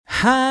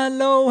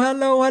Hello.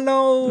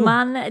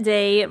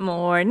 Monday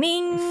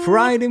morning.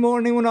 Friday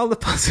morning when all the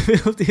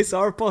possibilities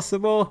are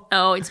possible.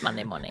 Oh, it's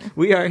Monday morning.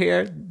 We are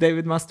here,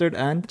 David Mustard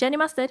and Jenny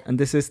Mustard. And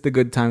this is the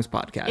Good Times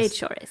podcast. It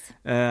sure is.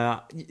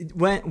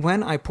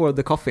 When I poured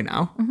the coffee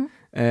now,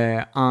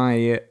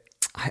 I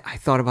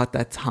thought about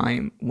that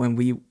time when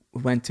we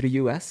went to the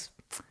US,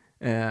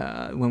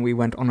 when we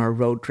went on our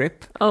road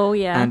trip. Oh,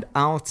 yeah. And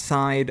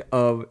outside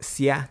of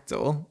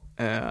Seattle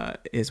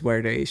is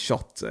where they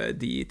shot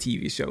the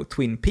TV show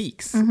Twin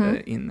Peaks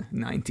in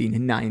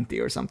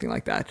 1990 or something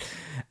like that.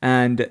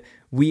 And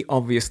we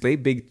obviously,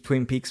 big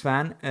Twin Peaks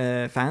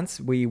fans,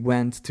 we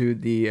went to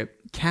the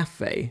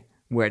cafe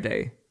where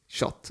they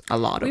shot a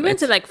lot of it. We went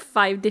to like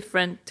 5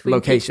 different Twin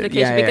locations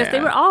because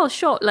they were all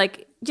shot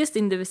like just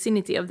in the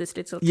vicinity of this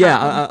little town.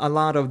 Yeah, a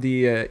lot of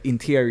the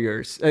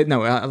interiors, a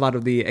lot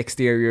of the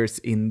exteriors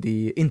in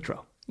the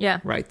intro. Yeah.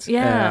 Right.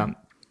 Yeah.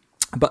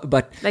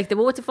 But like the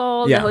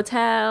waterfall, the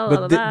hotel, but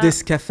all of that.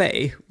 This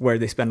cafe where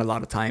they spend a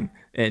lot of time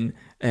in,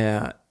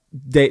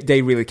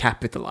 they really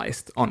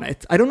capitalized on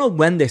it. I don't know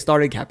when they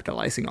started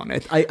capitalizing on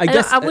it. I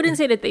guess I wouldn't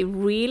say that they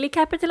really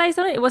capitalized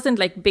on it. It wasn't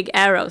like big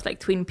arrows like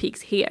Twin Peaks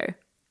here.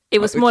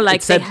 It was more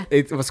like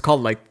it was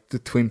called like the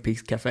Twin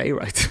Peaks Cafe,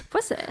 right?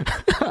 Was it?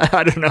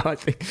 I don't know. I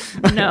think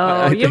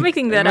no. You're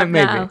making that up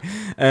maybe.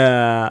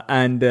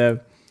 now.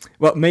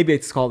 Well, maybe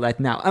it's called that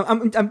now.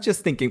 I'm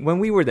just thinking when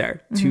we were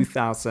there,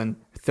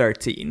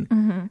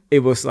 2013, it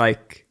was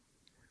like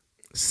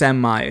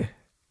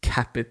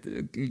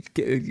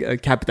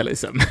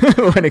capitalism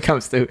when it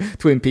comes to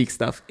Twin Peaks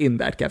stuff in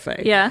that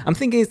cafe. Yeah. I'm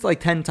thinking it's like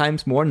 10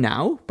 times more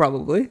now,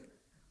 probably.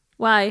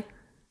 Why?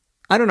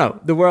 I don't know.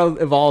 The world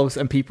evolves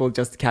and people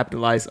just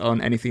capitalize on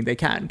anything they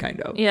can,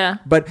 kind of. Yeah.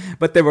 But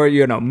there were,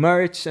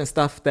 merch and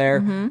stuff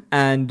there.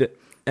 And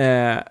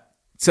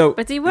so...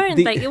 But they weren't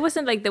it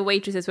wasn't like the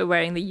waitresses were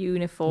wearing the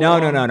uniform. No.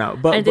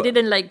 And they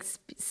didn't like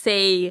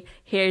say,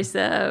 here's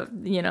a,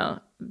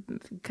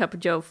 cup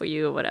of Joe for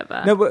you or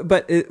whatever. No,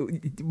 but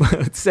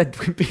it said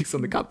Twin Peaks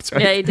on the cups,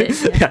 right? Yeah, it did.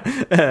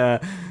 Yeah.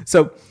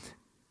 So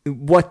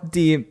what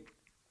the...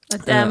 A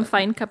damn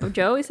fine cup of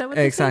Joe, is that what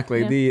they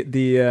exactly. say?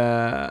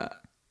 Yeah.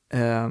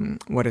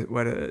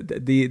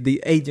 The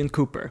agent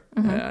Cooper,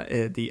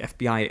 the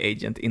FBI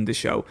agent in the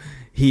show,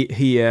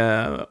 he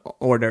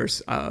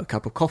orders a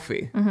cup of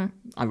coffee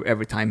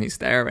every time he's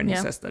there, and he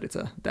says that it's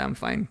a damn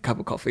fine cup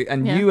of coffee.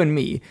 And you and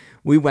me,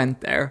 we went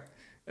there.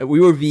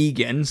 We were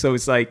vegan, so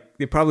it's like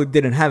they probably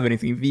didn't have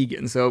anything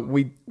vegan, so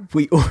we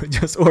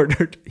just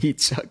ordered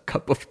each a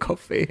cup of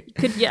coffee.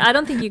 I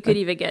don't think you could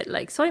even get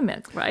like soy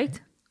milk, right?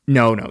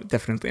 No,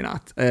 definitely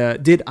not.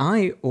 Did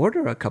I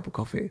order a cup of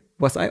coffee?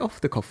 Was I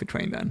off the coffee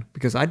train then?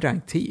 Because I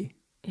drank tea.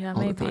 Yeah,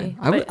 all maybe. The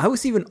time. I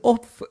was even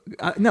off.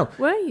 No,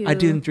 were you? I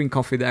didn't drink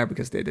coffee there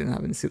because they didn't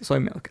have any soy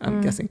milk.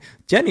 I'm guessing.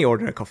 Jenny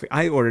ordered a coffee.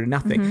 I ordered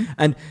nothing.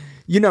 And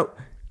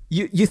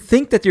you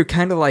think that you're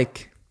kind of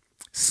like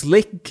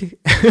slick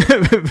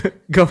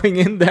going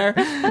in there,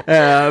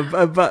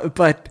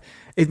 but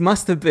it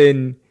must have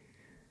been,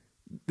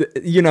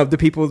 the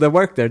people that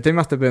work there. They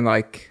must have been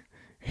like,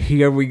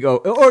 here we go.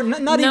 Or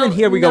not even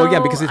here we go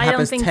again, because it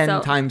happens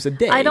 10 times a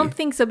day. I don't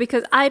think so,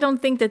 because I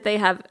don't think that they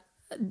have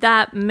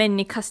that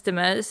many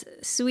customers,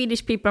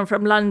 Swedish people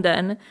from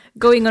London,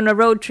 going on a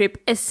road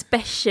trip,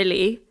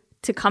 especially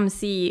to come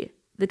see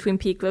the Twin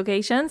Peaks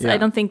locations. Yeah. I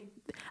don't think...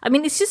 I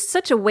mean, it's just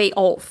such a way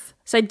off.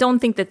 So I don't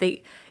think that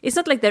it's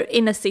not like they're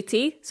in a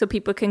city, so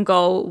people can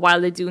go while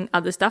they're doing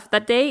other stuff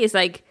that day. It's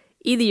like...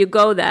 either you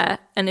go there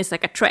and it's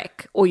like a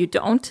trek, or you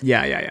don't.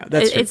 Yeah.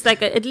 That's true. It's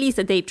like at least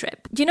a day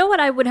trip. Do you know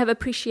what I would have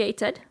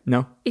appreciated?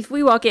 No. If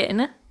we walk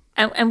in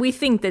and we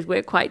think that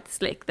we're quite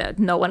slick, that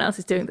no one else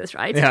is doing this,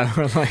 right? Yeah,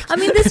 we're like... I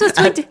mean, this was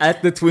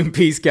at the Twin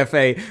Peaks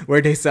Cafe,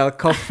 where they sell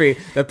coffee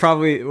that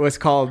probably was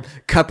called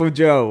Cup of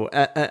Joe,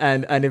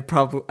 and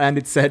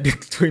it said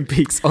Twin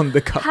Peaks on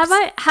the cups.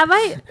 Have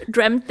I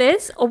dreamt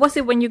this? Or was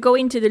it when you go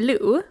into the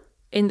loo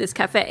in this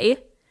cafe,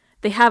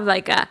 they have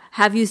like a,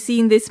 have you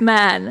seen this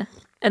man?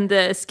 And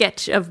the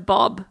sketch of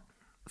Bob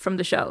from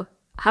the show.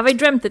 Have I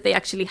dreamt that they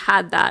actually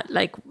had that,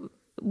 like,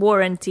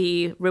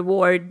 warranty,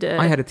 reward?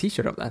 I had a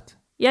t-shirt of that.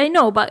 Yeah, I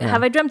know, but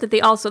have I dreamt that they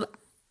also...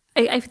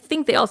 I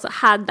think they also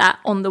had that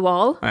on the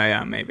wall.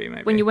 Yeah, maybe.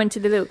 When you went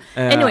to the loo.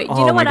 Anyway, do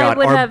you know what God. I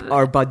would have...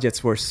 Our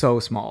budgets were so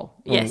small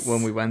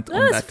when we went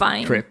on that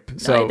trip.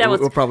 So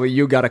probably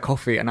you got a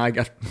coffee and I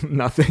got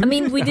nothing. I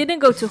mean, we didn't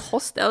go to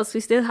hostels.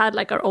 We still had,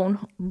 like, our own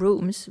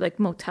rooms, like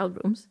motel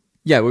rooms.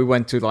 Yeah, we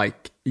went to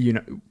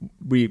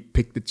we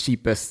picked the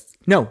cheapest.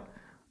 No,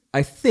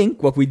 I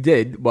think what we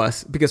did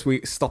was, because we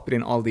stopped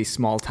in all these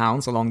small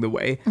towns along the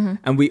way,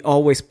 and we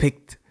always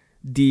picked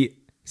the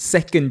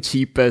second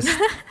cheapest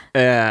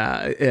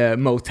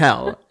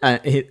motel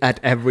at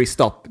every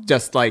stop,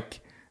 just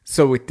like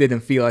so it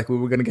didn't feel like we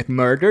were going to get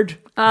murdered.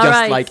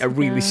 Like a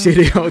really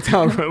shitty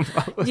hotel room.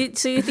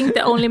 So you think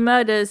the only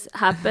murders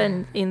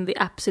happen in the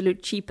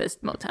absolute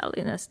cheapest motel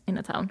in a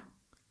town?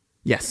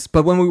 Yes,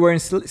 but when we were in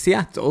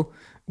Seattle,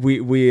 we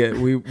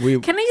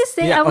Can I just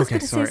say, I was going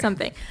to say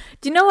something.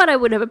 Do you know what I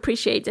would have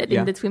appreciated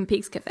in the Twin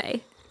Peaks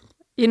Cafe?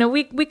 You know,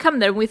 we come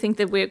there and we think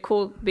that we're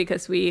cool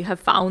because we have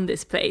found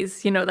this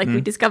place, you know, like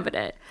we discovered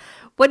it.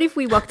 What if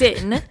we walked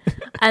in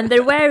and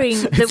they're wearing...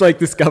 It's like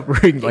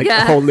discovering like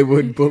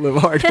Hollywood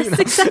Boulevard. Yes,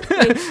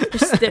 exactly.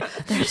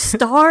 There's a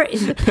star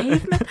in the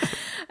pavement.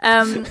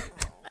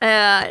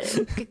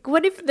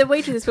 What if the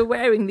waitresses were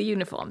wearing the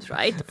uniforms,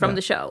 right, from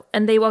the show,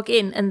 and they walk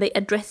in and they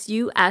address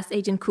you as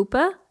Agent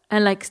Cooper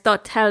and like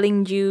start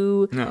telling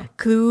you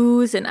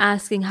clues and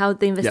asking how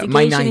the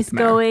investigation is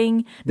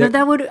going?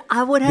 I would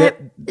have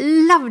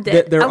loved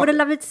it. I would have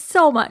loved it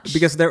so much.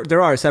 Because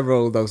there are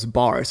several of those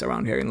bars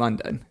around here in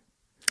London.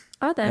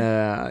 Are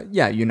there?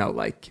 Yeah, you know,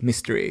 like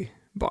mystery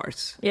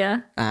bars.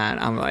 Yeah. And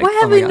I'm like, why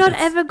have we not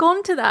ever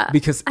gone to that?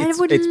 Because I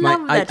would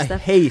love that I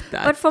stuff. hate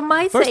that. But for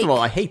my sake... First of all,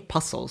 I hate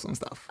puzzles and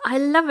stuff. I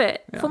love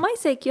it. Yeah. For my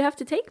sake, you have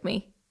to take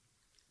me.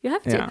 You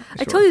have to. Yeah,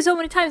 I told you so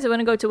many times I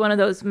want to go to one of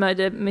those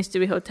murder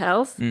mystery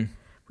hotels.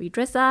 We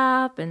dress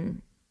up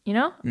and, you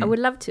know, I would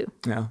love to.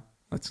 Yeah.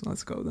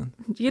 Let's go then.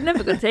 You're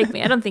never going to take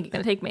me. I don't think you're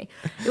going to take me.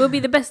 It would be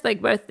the best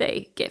like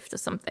birthday gift or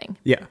something.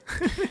 Yeah.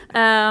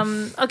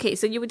 Okay,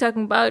 so you were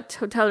talking about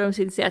hotel rooms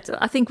in Seattle.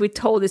 I think we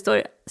told this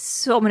story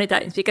so many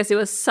times because it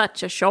was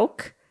such a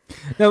shock.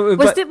 No,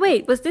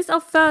 was this our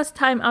first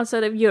time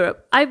outside of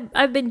Europe?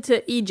 I've been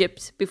to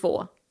Egypt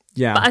before.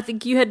 Yeah. But I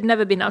think you had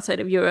never been outside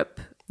of Europe.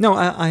 No,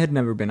 I had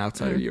never been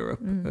outside of Europe.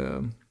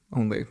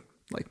 Only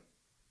like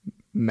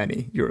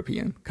many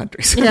European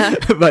countries. Yeah.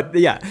 But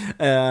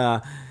yeah.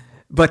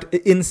 But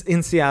in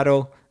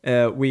Seattle,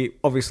 we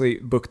obviously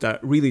booked a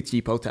really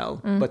cheap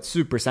hotel, but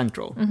super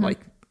central,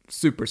 like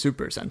super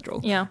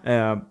central. Yeah.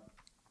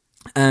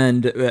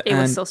 And it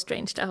was so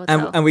strange, that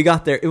hotel. And we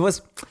got there. It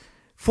was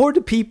for the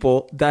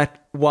people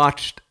that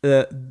watched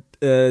the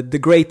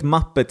Great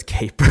Muppet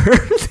Caper,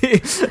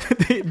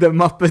 the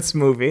Muppets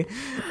movie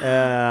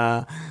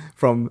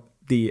from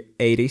the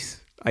 80s,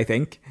 I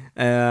think.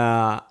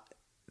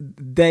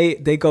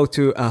 They go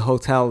to a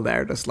hotel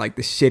there that's like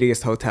the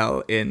shittiest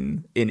hotel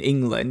in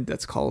England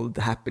that's called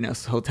the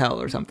Happiness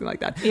Hotel or something like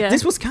that. Yeah.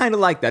 This was kind of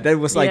like that. It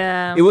was like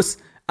it was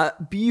a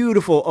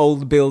beautiful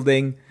old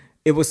building.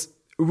 It was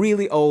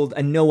really old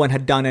and no one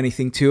had done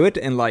anything to it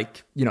in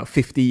like,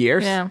 50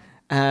 years. Yeah.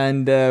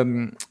 And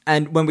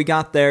when we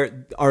got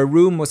there, our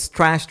room was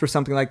trashed or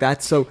something like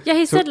that. So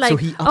he said like, so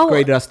he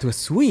upgraded us to a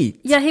suite.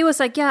 Yeah, he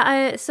was like,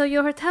 so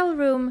your hotel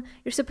room,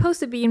 you're supposed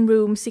to be in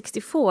room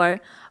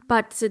 64,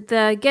 but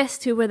the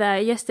guests who were there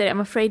yesterday, I'm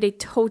afraid they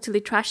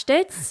totally trashed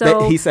it.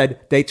 So he said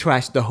they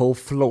trashed the whole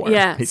floor.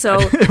 Yeah, so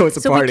it was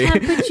a party.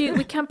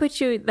 we can't put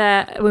you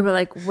there. We were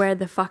like, where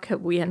the fuck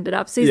have we ended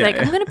up? So he's I'm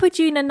going to put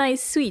you in a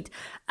nice suite.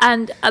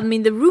 And I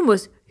mean, the room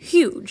was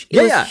huge.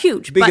 It was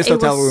huge. Biggest but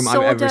hotel it was room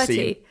so I've ever dirty.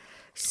 seen.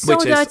 So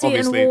Which dirty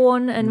is and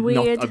worn and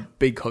weird. Not a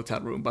big hotel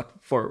room, but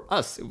for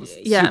us, it was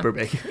super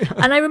big.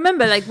 And I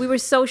remember, like, we were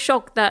so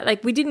shocked that,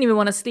 like, we didn't even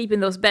want to sleep in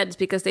those beds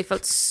because they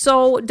felt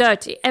so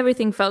dirty.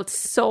 Everything felt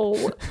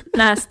so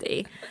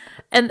nasty.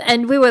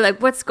 And we were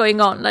like, what's going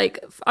on? Like,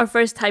 our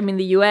first time in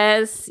the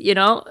US,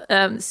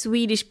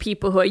 Swedish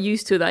people who are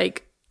used to,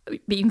 like,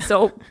 being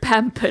so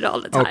pampered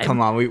all the time. Oh, come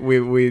on.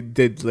 We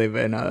did live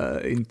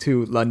in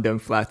 2 London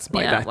flats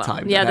by that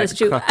time. Yeah, that's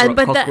true.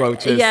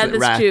 Cockroaches, that's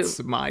rats,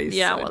 true. mice,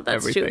 yeah, well,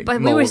 that's everything. true.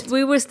 But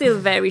we were still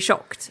very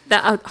shocked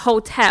that a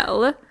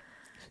hotel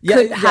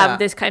could have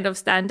this kind of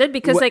standard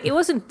because it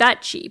wasn't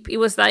that cheap. It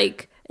was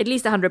like at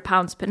least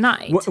 £100 per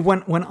night.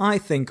 When I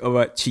think of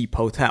a cheap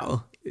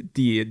hotel,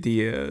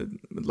 the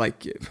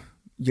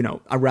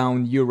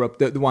around Europe,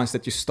 the ones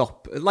that you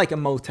stop, like a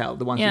motel,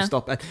 the ones you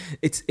stop at,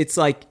 it's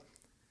like,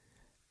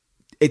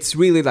 it's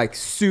really like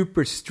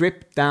super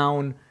stripped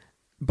down,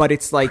 but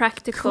it's like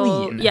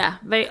practical, clean,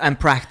 very and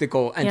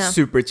practical and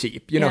super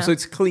cheap. So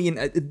it's clean.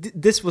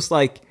 This was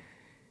like,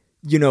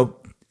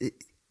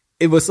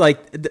 it was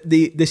like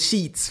the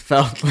sheets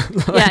felt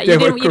like you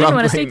didn't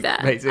want to sleep there.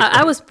 Basically.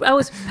 I was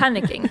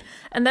panicking,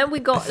 and then we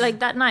got like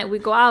that night we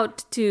go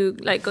out to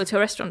like go to a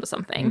restaurant or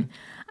something,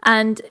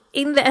 and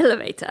in the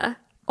elevator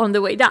on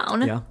the way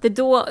down, the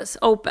doors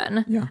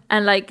open,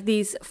 and like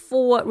these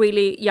 4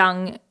 really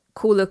young,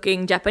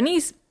 cool-looking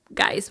Japanese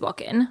guys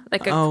walk in,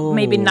 like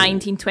maybe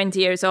 19, 20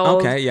 years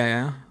old. Okay,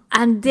 yeah.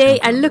 And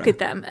I look at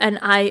them and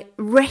I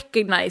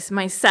recognize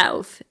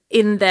myself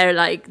in their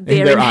like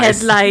they're in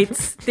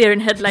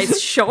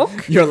headlights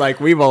shock. You're like,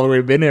 we've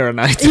already been here a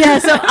night. Yeah,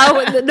 so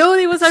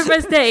it was our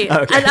first day,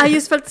 and I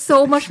just felt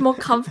so much more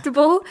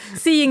comfortable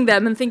seeing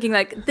them and thinking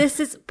like, this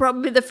is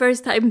probably the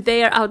first time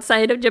they are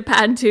outside of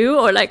Japan too,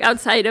 or like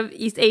outside of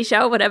East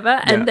Asia or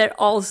whatever, and they're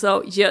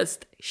also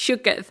just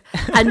shooketh.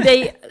 And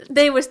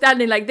they were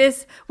standing like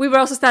this. We were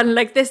also standing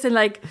like this and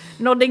like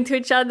nodding to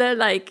each other.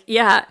 Like,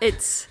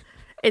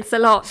 it's a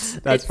lot.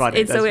 That's funny.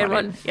 It's a weird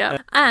one. Yeah.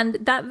 And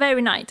that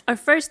very night, our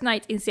first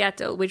night in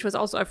Seattle, which was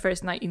also our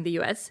first night in the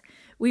US,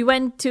 we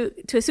went to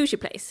a sushi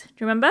place. Do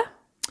you remember?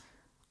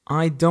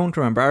 I don't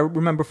remember. I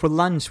remember for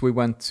lunch we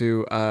went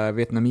to a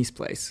Vietnamese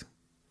place.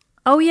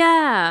 Oh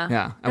yeah.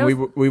 Yeah, and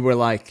we were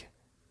like,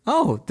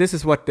 oh, this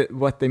is what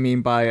they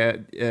mean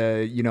by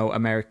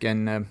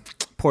American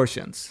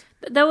portions.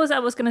 That was I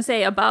was gonna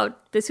say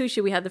about the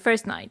sushi we had the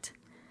first night.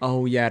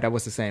 Oh yeah, that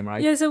was the same,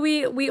 right? Yeah, so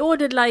we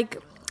ordered like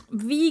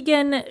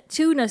vegan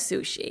tuna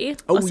sushi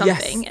or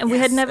something, yes, and we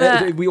had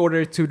never. we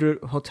ordered it to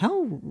the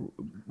hotel.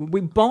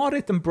 We bought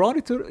it and brought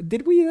it to.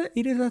 Did we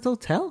eat it at the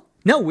hotel?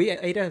 No, we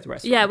ate it at the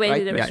restaurant. Yeah, we ate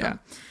right? it at the restaurant.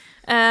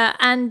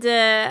 And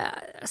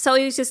so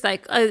it was just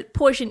like a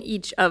portion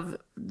each of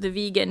the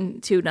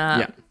vegan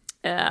tuna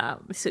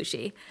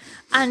sushi.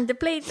 And the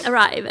plates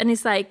arrive, and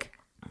it's like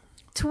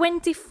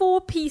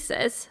 24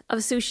 pieces of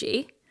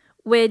sushi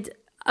with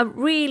a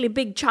really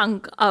big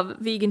chunk of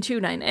vegan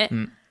tuna in it,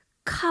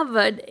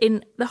 covered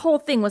in, the whole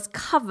thing was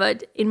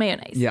covered in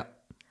mayonnaise. Yeah.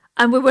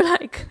 And we were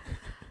like...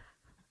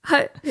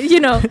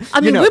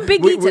 we're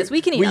big eaters.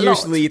 We can eat a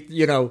lot. We usually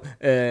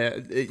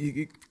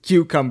eat,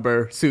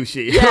 cucumber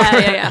sushi.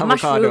 Yeah.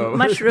 Avocado.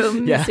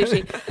 mushroom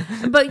sushi.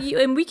 But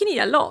and we can eat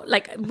a lot.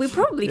 Like, we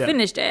probably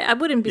finished it. I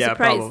wouldn't be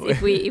surprised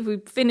if we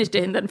finished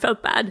it and then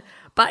felt bad.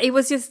 But it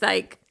was just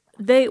like,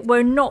 they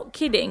were not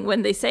kidding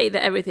when they say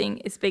that everything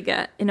is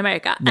bigger in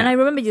America. Yeah. And I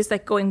remember just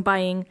like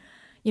buying,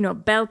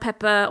 bell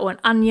pepper or an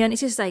onion.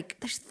 It's just like,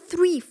 there's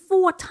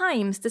 3-4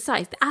 times the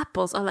size. The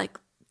apples are like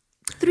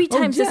 3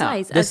 times the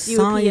size as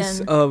European. The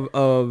size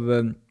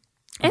of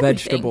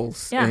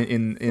vegetables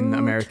in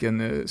American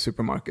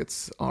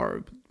supermarkets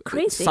are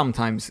crazy,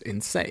 sometimes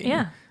insane.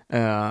 Yeah.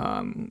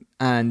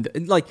 And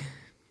like,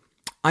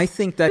 I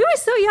think that we were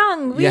so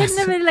young. We had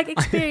never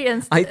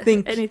experienced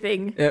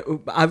anything.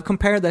 I've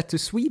compared that to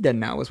Sweden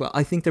now as well.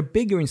 I think they're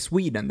bigger in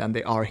Sweden than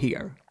they are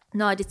here.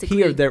 No, I disagree.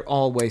 Here, they're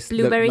always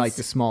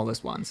the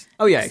smallest ones.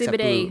 Oh yeah, except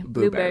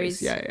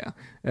blueberries. Yeah.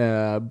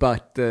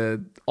 But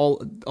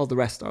all the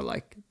rest are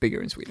like bigger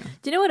in Sweden.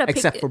 Do you know what?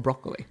 Except for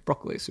broccoli.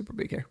 Broccoli is super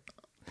big here.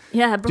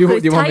 Yeah, broccoli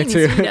is tiny in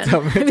Sweden.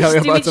 tell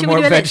you about some more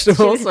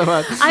vegetables?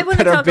 I want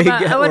to talk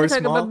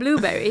about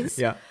blueberries.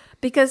 Yeah.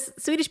 Because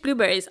Swedish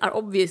blueberries are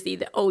obviously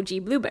the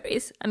OG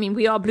blueberries. I mean,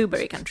 we are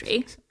blueberry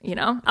country,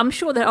 I'm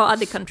sure there are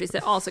other countries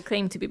that also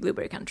claim to be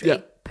blueberry country.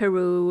 Yeah.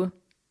 Peru.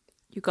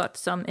 You got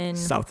some in...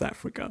 South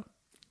Africa.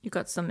 You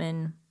got some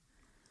in...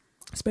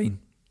 Spain.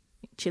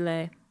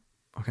 Chile.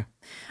 Okay.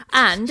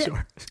 And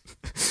sure.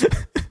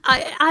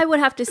 I would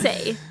have to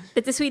say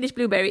that the Swedish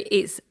blueberry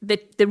is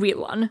the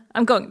real one.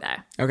 I'm going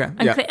there. Okay.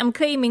 I'm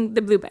claiming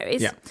the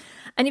blueberries. Yeah.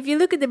 And if you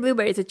look at the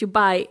blueberries that you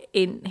buy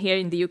here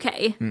in the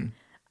UK,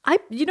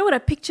 you know what I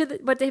picture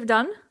what they've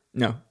done?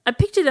 No. I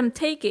picture them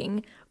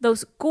taking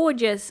those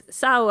gorgeous,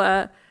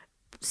 sour,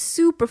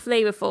 super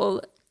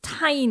flavorful,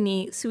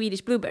 tiny Swedish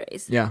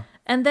blueberries. Yeah.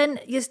 And then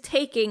just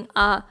taking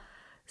a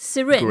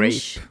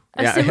syringe,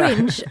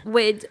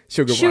 with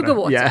sugar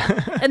water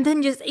and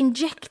then just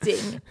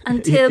injecting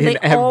until they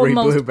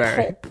almost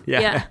blueberry. pop.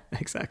 Yeah,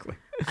 exactly.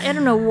 I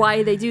don't know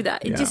why they do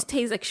that. It just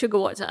tastes like sugar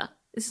water.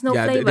 It's no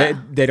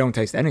flavor. They don't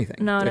taste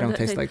anything. No, they don't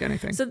taste like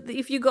anything. So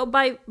if you go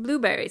buy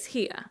blueberries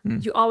here,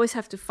 you always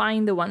have to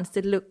find the ones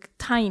that look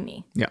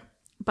tiny. Yeah.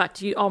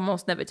 But you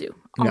almost never do.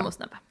 Almost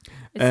never.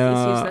 It's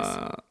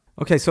useless.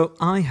 Okay, so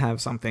I have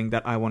something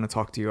that I want to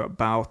talk to you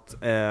about.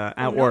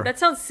 That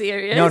sounds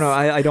serious. No,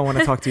 I don't want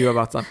to talk to you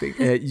about something.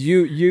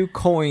 You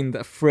coined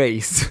a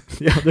phrase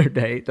the other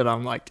day that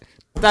I'm like,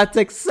 that's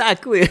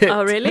exactly it.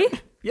 Oh, really?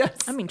 Yes.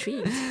 I'm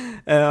intrigued.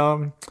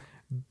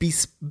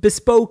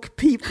 Bespoke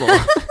people.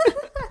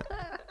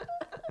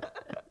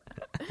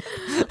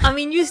 I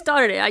mean, you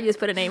started it. I just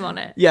put a name on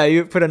it. Yeah,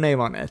 you put a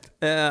name on it.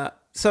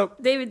 So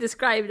David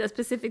described a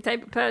specific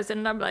type of person,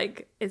 and I'm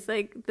like, it's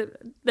like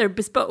they're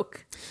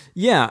bespoke.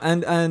 Yeah,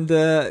 and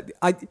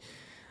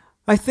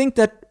I think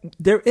that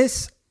there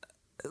is,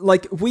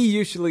 like,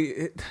 we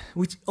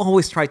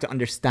always try to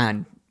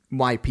understand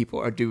why people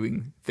are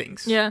doing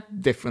things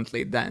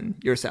differently than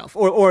yourself,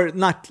 or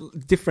not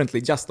differently,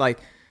 just like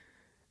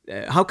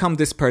how come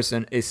this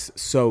person is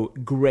so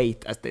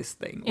great at this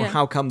thing, or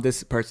how come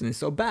this person is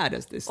so bad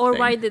at this or thing,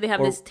 why do they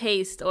have this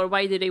taste, or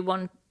why do they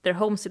want their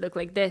homes to look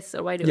like this,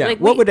 or why do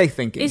what were they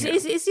thinking?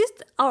 It's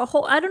just our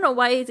whole, I don't know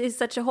why it is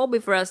such a hobby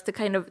for us to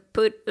kind of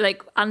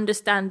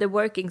understand the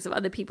workings of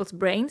other people's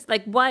brains.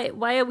 Like,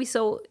 why are we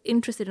so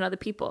interested in other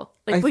people?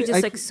 Like, we're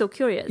just so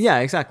curious. Yeah,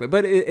 exactly.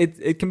 But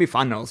it can be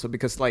fun also,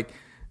 because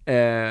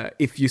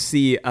if you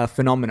see a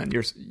phenomenon,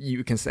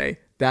 you can say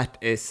that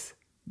is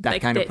that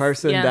like kind of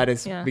person, that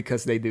is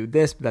because they do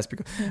this, that's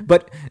because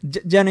but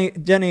Jenny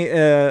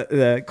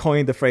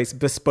coined the phrase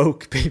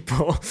bespoke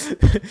people.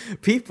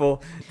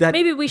 People that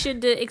maybe we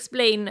should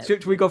explain.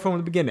 Should we go from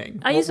the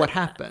beginning? What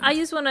happened? I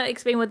just want to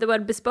explain what the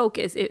word bespoke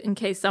is, in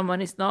case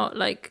someone is not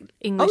like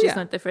English is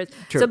not the first.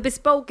 True. So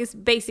bespoke is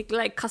basically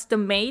like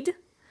custom made.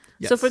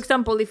 Yes. So for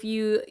example, if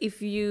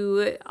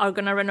you are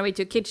gonna renovate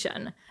your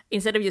kitchen,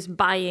 instead of just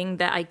buying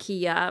the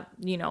IKEA,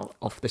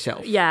 off the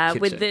shelf, kitchen.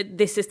 With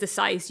this is the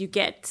size you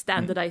get,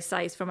 standardized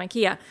size from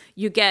IKEA,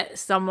 you get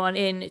someone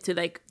in to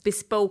like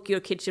bespoke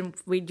your kitchen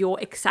with your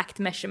exact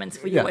measurements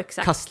for your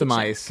exact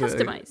customize.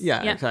 Customize.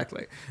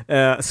 Exactly.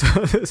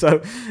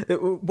 So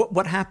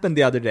what happened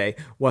the other day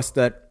was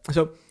that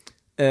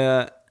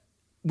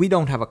we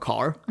don't have a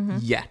car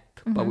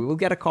yet, but we will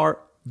get a car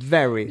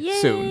very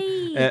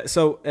soon.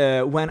 So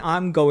when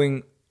I'm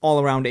going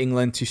all around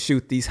England to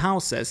shoot these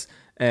houses,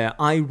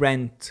 I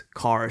rent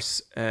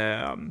cars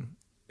from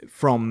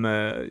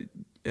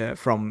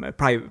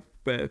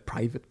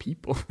private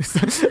people.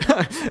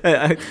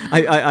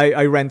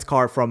 I rent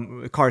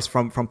cars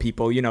from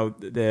people,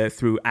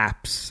 through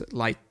apps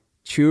like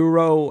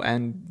Churro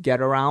and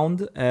Get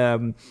Around.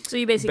 So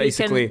you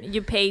basically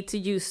you pay to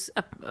use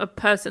a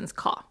person's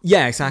car.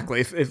 Yeah,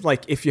 exactly.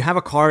 If you have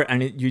a car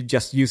and you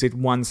just use it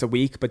once a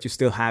week, but you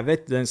still have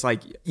it, then it's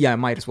like, I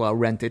might as well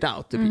rent it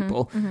out to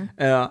people.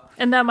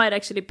 And that might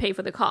actually pay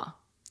for the car.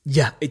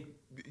 Yeah, it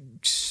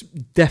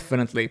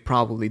definitely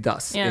probably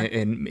does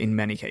in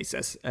many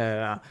cases.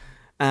 Just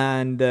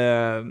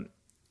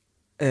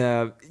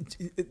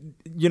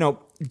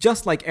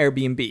like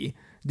Airbnb,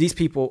 these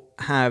people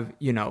have,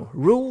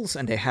 rules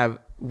and they have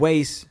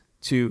ways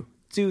to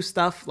do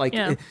stuff. Like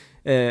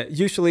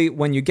usually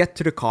when you get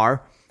to the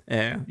car,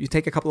 you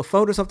take a couple of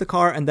photos of the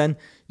car and then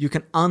you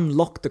can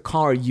unlock the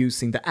car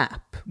using the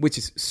app, which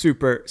is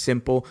super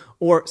simple.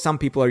 Or some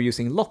people are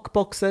using lock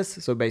boxes.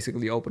 So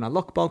basically you open a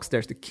lockbox,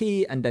 there's the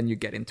key, and then you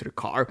get into the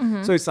car.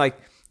 So it's like,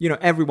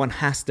 everyone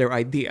has their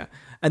idea.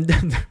 And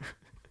then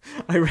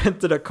I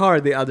rented a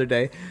car the other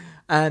day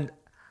and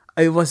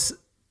it was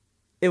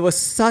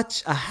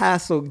such a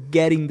hassle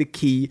getting the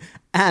key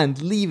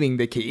and leaving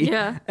the key.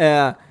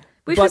 Yeah.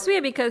 Which was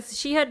weird because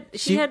she had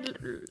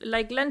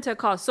like lent her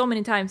car so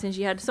many times and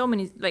she had so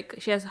many, like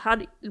she has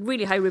had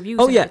really high reviews.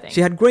 Oh yeah,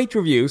 she had great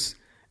reviews.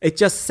 It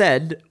just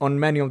said on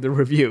many of the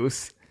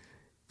reviews,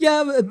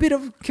 a bit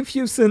of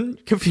confusion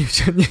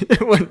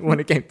when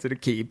it came to the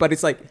key. But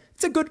it's like,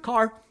 it's a good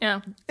car.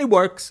 Yeah. It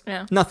works.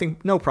 Yeah. Nothing,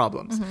 no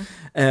problems.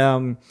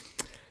 So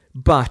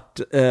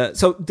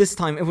this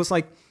time it was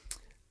like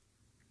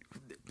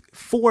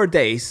 4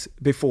 days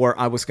before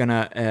I was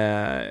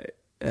gonna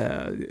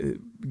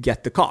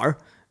get the car.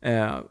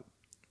 I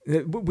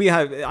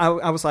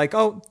was like,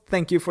 oh,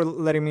 thank you for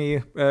letting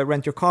me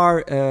rent your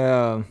car.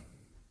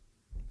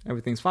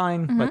 Everything's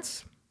fine.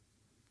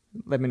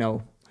 Let me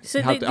know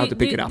how to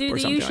pick it up or something like that.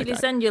 Do they usually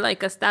send you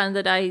like a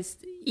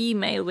standardized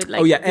email with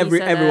like? Oh yeah,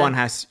 everyone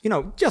has,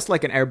 just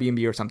like an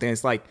Airbnb or something.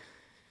 It's like,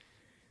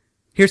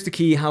 here's the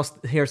key,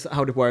 here's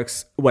how it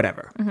works,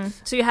 whatever.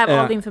 So you have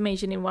all the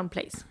information in one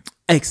place.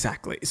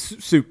 Exactly.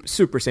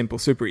 Super simple,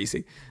 super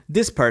easy.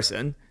 This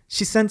person,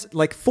 she sends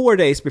like 4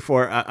 days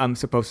before I'm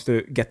supposed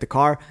to get the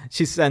car,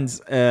 she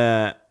sends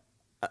a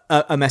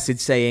message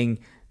saying,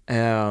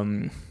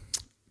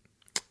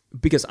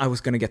 because I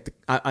was going to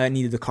I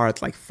needed the car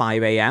at like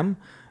 5 a.m.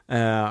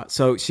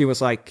 So she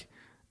was like,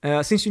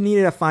 since you need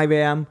it at 5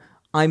 a.m.,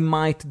 I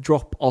might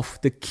drop off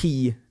the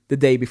key the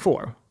day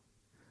before.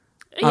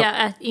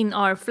 In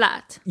our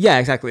flat. Yeah,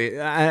 exactly.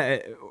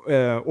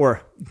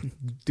 Or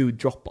do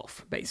drop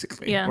off,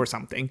 basically, or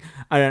something.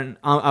 And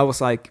I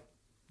was like,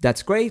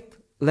 that's great.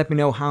 Let me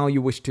know how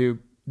you wish to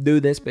do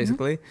this,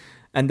 basically.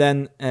 And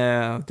then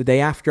the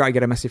day after, I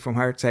get a message from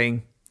her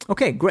saying,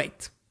 okay,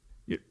 great.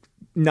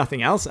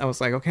 Nothing else. I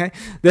was like, okay.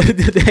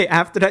 The day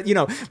after that,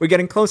 we're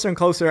getting closer and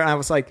closer. And I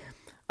was like,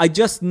 I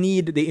just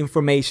need the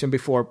information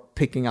before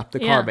picking up the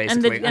car,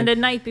 basically. And the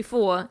night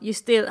before, you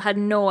still had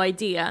no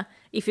idea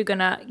if you're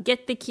gonna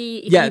get the key,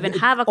 if you even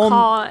have a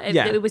car.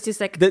 It was just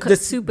like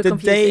super confusing. The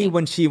day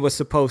when she was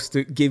supposed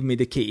to give me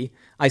the key,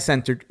 I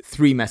sent her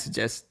 3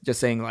 messages just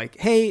saying like,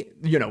 hey,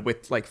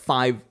 with like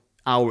 5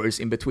 hours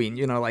in between,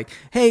 like,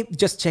 hey,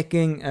 just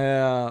checking,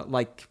 how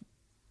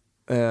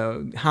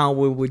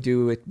will we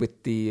do it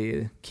with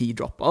the key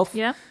drop off?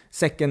 Yeah.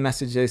 Second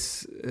message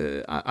is,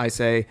 I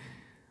say,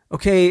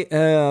 okay,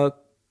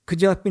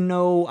 could you let me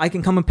know? I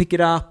can come and pick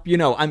it up.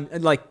 I'm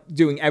like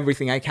doing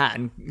everything I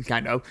can,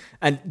 kind of.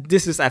 And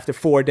this is after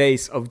 4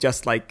 days of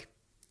just like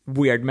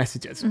weird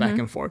messages back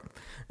and forth.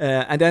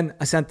 And then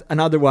I sent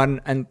another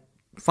one, and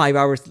 5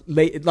 hours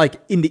late,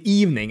 like in the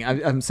evening,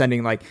 I'm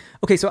sending like,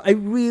 okay, so I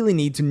really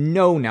need to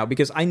know now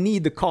because I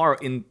need the car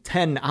in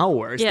 10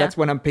 hours. Yeah. That's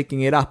when I'm picking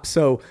it up.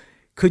 So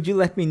could you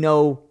let me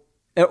know?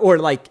 Or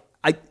like,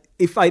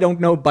 if I don't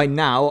know by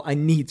now, I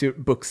need to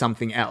book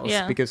something else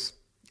because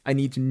I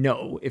need to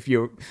know if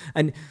you're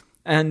and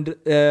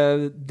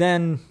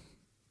then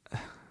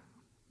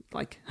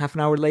like half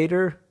an hour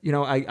later,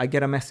 I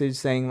get a message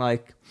saying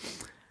like,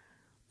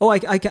 oh, I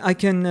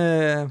can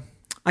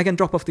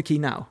drop off the key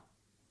now,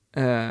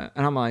 and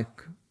I'm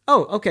like,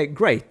 oh, okay,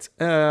 great.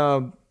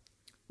 Will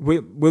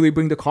you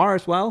bring the car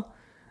as well?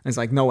 And it's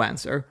like no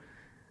answer,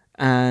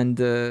 and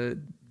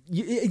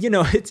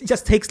it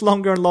just takes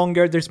longer and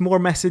longer. There's more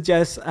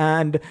messages,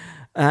 and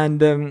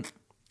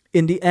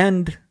in the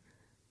end,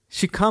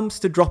 she comes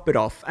to drop it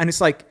off, and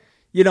it's like,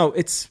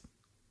 it's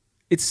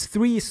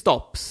 3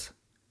 stops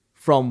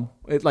from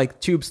like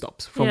tube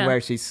stops from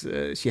where she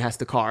has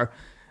the car,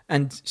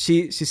 and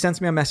she sends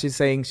me a message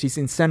saying she's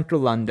in central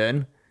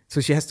London,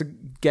 so she has to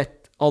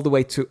get all the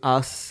way to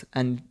us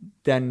and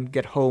then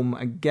get home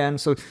again.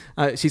 So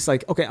she's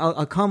like, okay,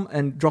 I'll come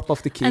and drop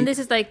off the key. And this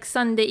is like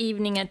Sunday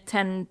evening at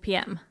 10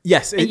 p.m.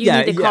 Yes, and you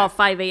need to call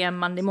 5 a.m.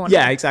 Monday morning.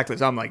 Yeah, exactly.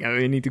 So I'm like,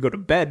 I need to go to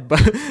bed,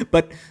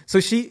 but so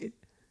she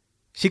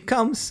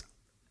comes,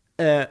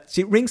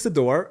 she rings the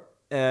door,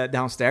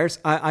 downstairs.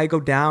 I go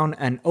down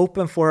and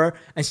open for her,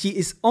 and she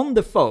is on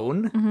the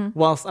phone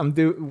whilst I'm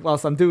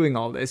doing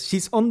all this.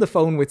 She's on the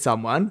phone with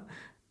someone,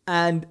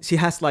 and she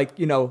has like,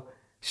 you know,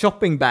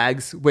 shopping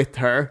bags with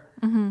her,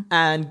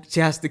 and she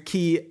has the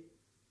key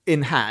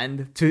in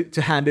hand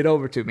to hand it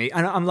over to me.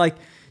 And I'm like,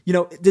 you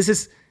know, this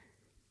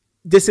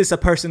is a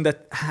person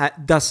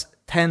that does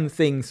 10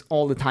 things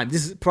all the time.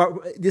 This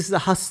is a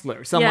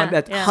hustler, someone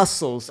that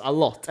hustles a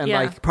lot, and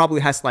like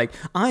probably has like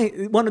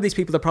one of these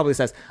people that probably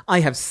says,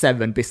 I have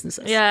 7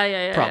 businesses.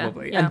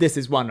 Probably. And this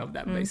is one of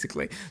them,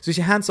 basically. So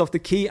she hands off the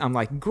key. I'm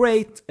like,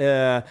 great.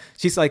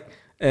 She's like,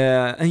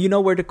 and you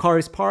know where the car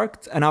is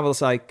parked? And I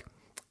was like,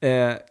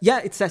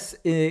 it says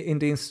in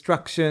the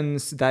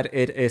instructions that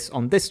it is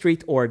on this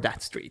street or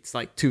that street. It's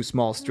like 2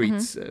 small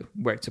streets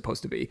where it's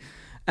supposed to be.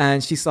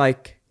 And she's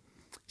like,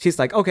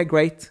 okay,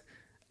 great.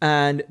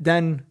 And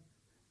then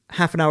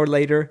half an hour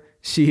later,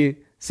 she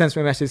sends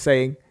me a message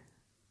saying,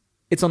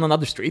 it's on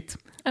another street.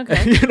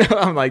 Okay. You know,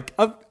 I'm like,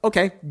 oh,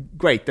 okay,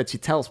 great that she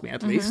tells me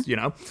at least, you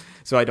know,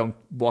 so I don't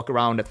walk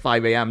around at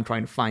 5 a.m.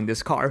 trying to find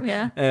this car.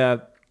 Yeah.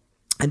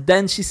 And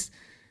then she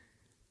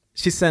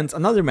sends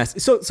another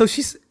message. So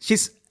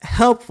she's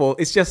helpful.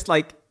 It's just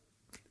like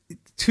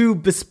too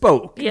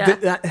bespoke,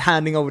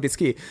 handing over this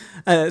key.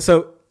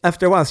 So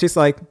after a while, she's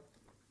like,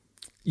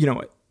 you know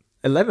what?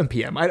 11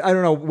 p.m. I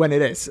don't know when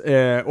it is,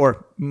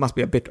 or must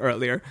be a bit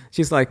earlier.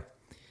 She's like,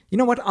 you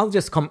know what? I'll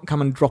just come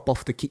and drop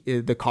off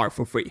the car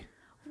for free.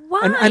 Why?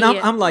 And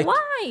I'm like,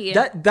 why?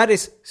 That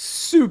is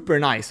super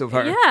nice of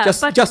her. Yeah, just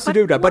to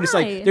do that. why? But it's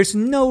like there's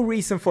no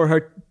reason for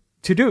her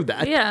to do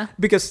that. Yeah.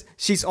 Because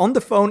she's on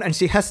the phone and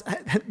she has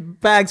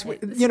bags.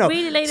 You know,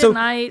 really late at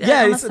night.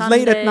 Yeah, on it's a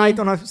late at Sunday. night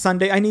on a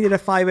Sunday. I need it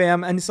at 5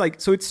 a.m. and it's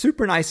like, so it's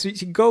super nice.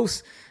 She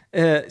goes,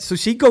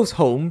 she goes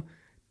home,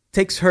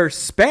 takes her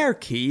spare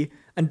key,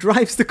 and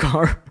drives the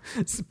car,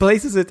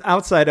 places it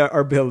outside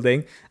our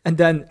building, and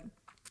then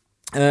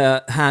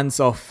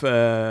hands off,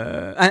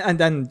 and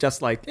then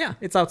just like,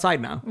 it's outside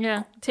now.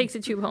 Yeah, takes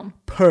the tube home.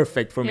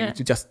 Perfect for me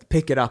to just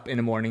pick it up in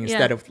the morning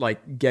instead of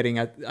like getting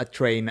a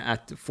train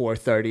at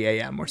 4:30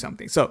 a.m. or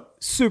something. So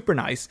super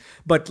nice,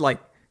 but like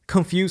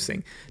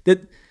confusing.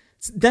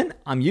 Then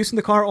I'm using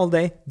the car all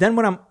day. Then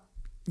when I'm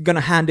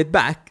gonna hand it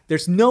back,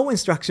 there's no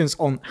instructions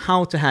on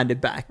how to hand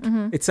it back.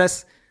 It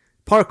says,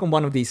 park on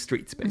one of these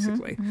streets,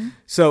 basically.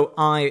 So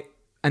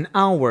an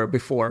hour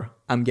before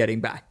I'm getting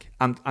back,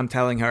 I'm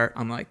telling her,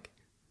 I'm like,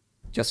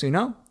 just so you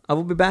know, I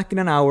will be back in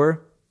an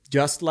hour,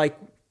 just like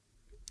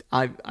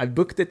I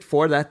booked it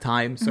for that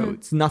time, so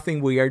it's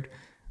nothing weird.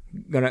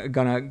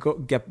 Gonna go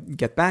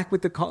get back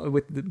with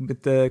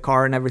the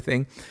car and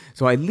everything.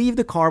 So I leave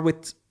the car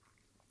with.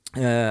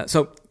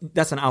 So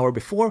that's an hour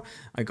before.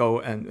 I go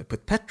and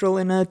put petrol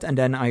in it, and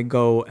then I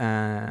go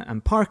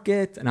and park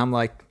it, and I'm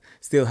like,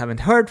 still haven't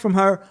heard from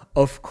her,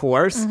 of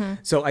course.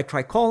 So I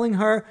try calling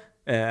her,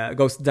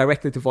 goes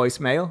directly to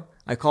voicemail.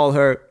 I call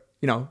her,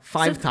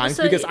 5 times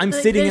because I'm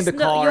sitting in the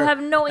car. You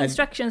have no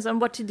instructions on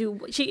what to do.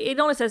 It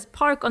only says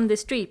park on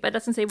this street, but it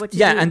doesn't say what to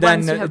do. And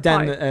once you have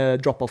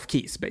parked. Drop off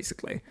keys,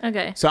 basically.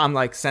 Okay. So I'm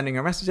like sending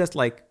her messages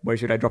like, where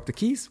should I drop the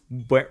keys?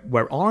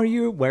 Where are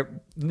you?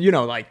 Where,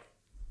 like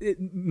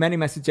many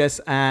messages,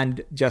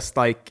 and just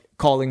like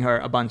calling her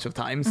a bunch of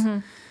times.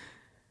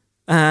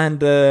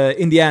 And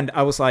in the end,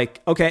 I was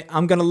like, okay,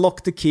 I'm going to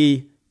lock the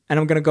key and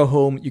I'm going to go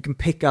home. You can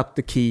pick up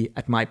the key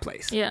at my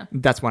place. Yeah.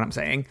 That's what I'm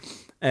saying.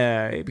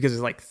 Because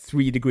it's like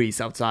 3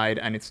 degrees outside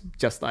and it's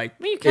just like...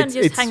 Well, you can't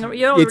just hang around.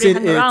 You're already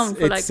hanging around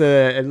for It's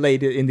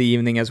late in the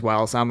evening as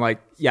well. So I'm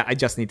like, yeah, I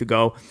just need to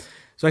go.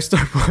 So I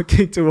start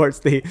walking towards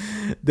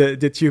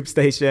the tube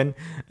station.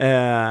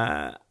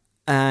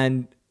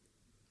 And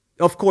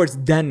of course,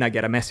 then I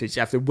get a message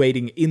after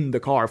waiting in the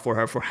car for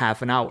her for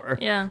half an hour.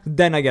 Yeah.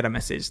 Then I get a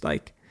message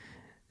like...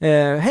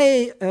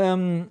 hey,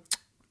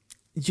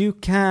 you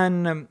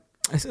can,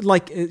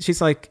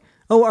 she's like,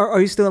 oh, are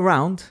you still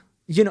around?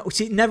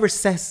 She never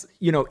says,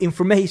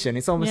 information.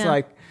 It's almost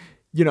like,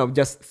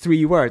 just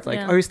 3 words. Like,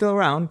 are you still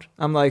around?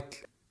 I'm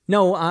like,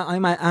 no,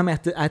 I'm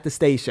at the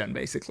station,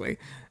 basically.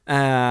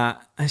 And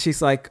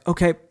she's like,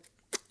 okay.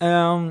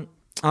 I'm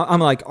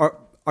like,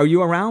 are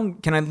you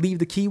around? Can I leave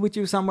the key with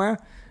you somewhere?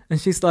 And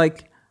she's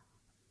like,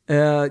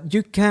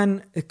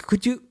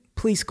 could you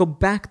please go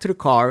back to the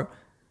car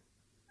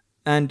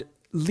and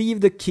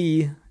leave the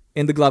key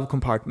in the glove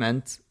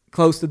compartment,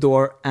 close the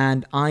door,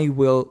 and I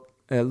will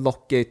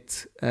lock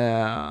it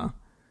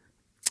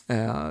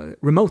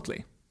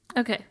remotely.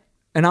 Okay.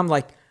 And I'm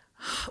like,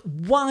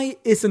 why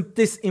isn't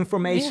this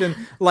information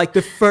like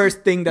the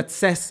first thing that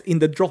says in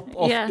the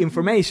drop-off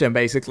information,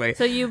 basically?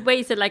 So you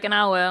wasted like an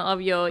hour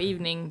of your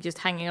evening just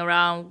hanging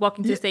around,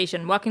 walking to the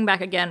station, walking back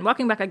again.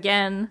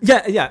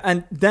 Yeah.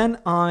 And then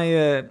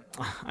I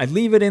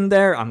leave it in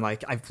there. I'm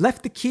like, I've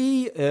left the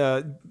key,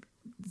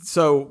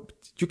 so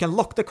you can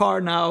lock the car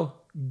now.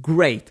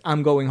 Great,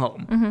 I'm going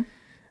home.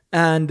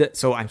 And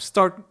so I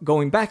start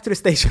going back to the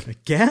station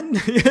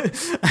again.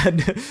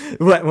 And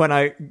when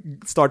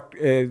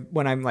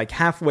I'm like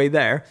halfway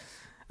there,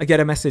 I get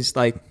a message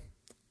like,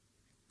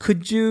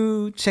 could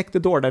you check the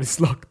door that is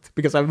locked?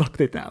 Because I've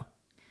locked it now.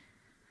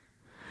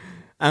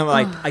 And I'm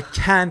like, I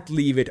can't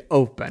leave it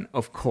open,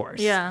 of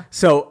course. Yeah.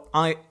 So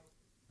I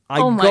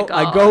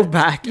go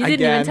back you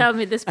didn't even tell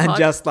me this part. and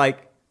just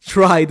like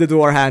try the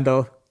door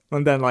handle,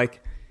 and then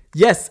like,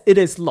 yes, it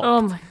is locked.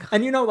 Oh my God.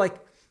 And you know, like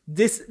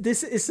this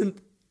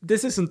isn't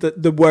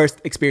the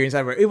worst experience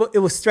ever. It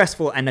was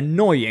stressful and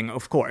annoying,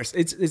 of course.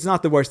 It's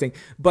not the worst thing,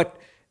 but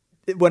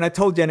when I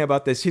told Jenny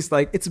about this, she's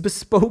like, it's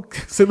bespoke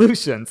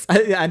solutions.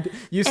 And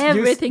you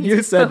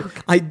said,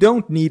 I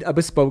don't need a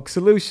bespoke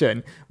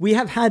solution. We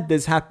have had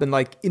this happen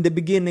like in the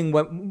beginning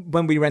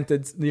when we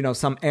rented,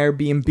 some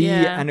Airbnb,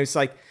 and it's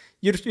like,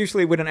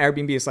 usually with an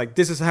Airbnb, it's like,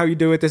 this is how you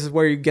do it. This is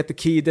where you get the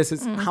key. This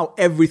is how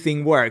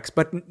everything works.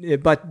 But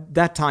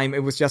that time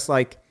it was just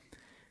like,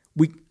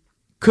 we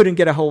couldn't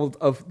get a hold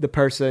of the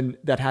person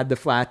that had the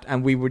flat,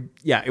 and it was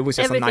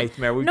just everything. A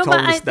nightmare. We've told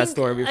that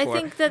story before. I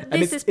think that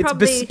it's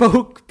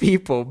bespoke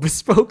people,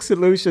 bespoke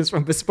solutions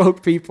from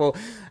bespoke people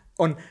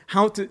on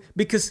how to,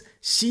 because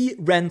she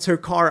rents her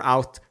car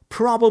out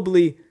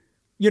probably,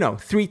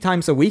 3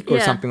 times a week or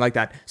something like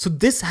that. So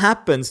this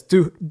happens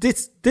to,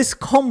 this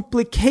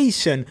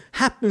complication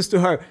happens to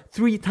her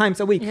 3 times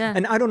a week. Yeah.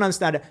 And I don't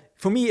understand it.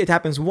 For me, it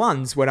happens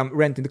once when I'm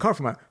renting the car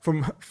from her.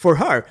 For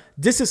her,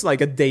 this is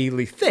like a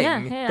daily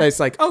thing. Yeah. That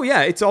it's like, oh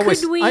yeah, it's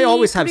always. I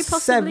always have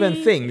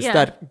 7 things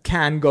that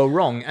can go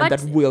wrong and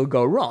that will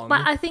go wrong.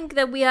 But I think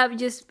that we have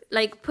just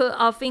like put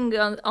our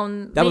finger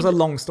on. That was a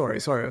long story.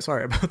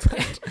 Sorry about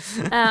that.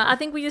 I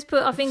think we just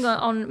put our finger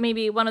on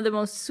maybe one of the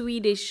most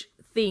Swedish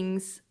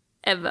things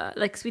ever,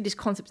 like Swedish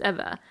concepts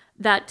ever.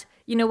 That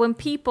when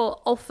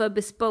people offer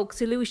bespoke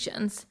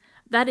solutions,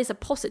 that is a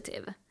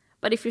positive.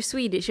 But if you're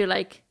Swedish, you're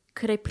like,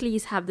 could I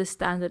please have the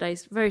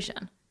standardized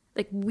version?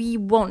 Like, we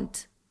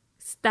want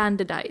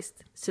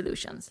standardized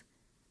solutions.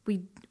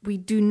 We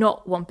do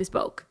not want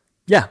bespoke.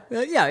 Yeah,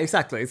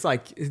 exactly. It's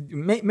like,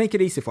 make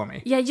it easy for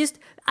me. Yeah,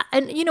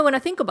 and when I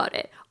think about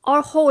it,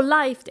 our whole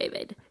life,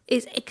 David,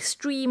 is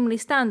extremely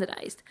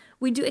standardized.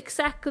 We do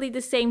exactly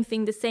the same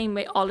thing the same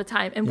way all the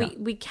time. And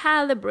we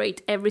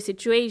calibrate every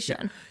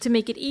situation to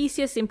make it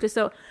easier, simpler.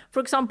 So,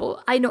 for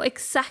example, I know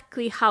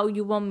exactly how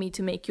you want me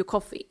to make your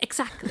coffee.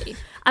 Exactly.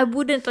 I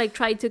wouldn't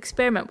try to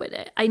experiment with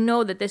it. I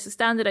know that there's a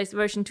standardized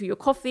version to your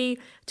coffee,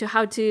 to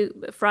how to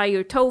fry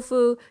your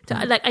tofu.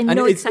 I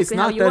know exactly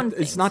how you want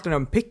things. It's not that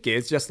I'm picky.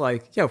 It's just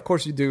like, of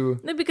course you do.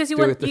 No, because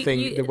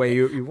the way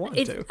you want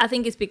to. I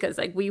think it's because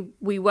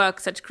we work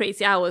such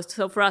crazy hours.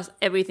 So for us,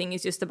 everything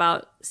is just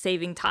about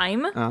saving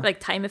time,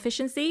 time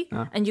efficiency,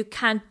 and you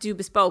can't do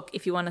bespoke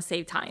if you want to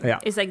save time. Yeah.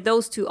 It's like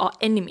those two are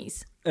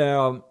enemies.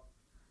 When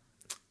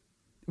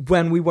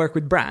we work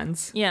with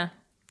brands,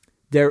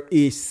 there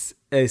is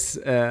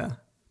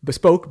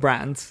bespoke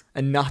brands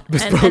and not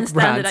bespoke and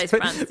standardized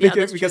brands.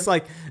 because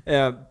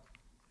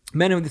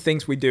many of the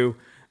things we do,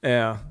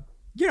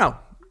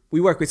 we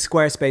work with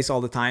Squarespace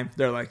all the time.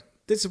 They're like,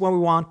 this is what we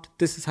want,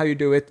 this is how you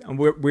do it, and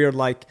we're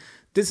like,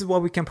 this is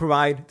what we can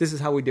provide, this is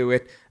how we do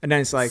it, and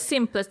then it's like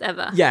simplest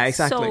ever. Yeah,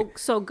 exactly.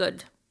 So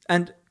good.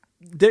 And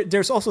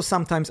there's also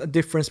sometimes a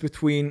difference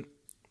between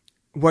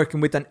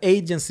working with an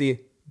agency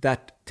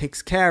that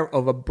takes care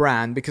of a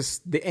brand, because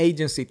the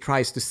agency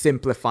tries to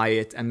simplify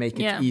it and make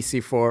it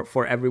easy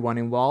for everyone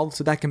involved,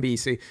 so that can be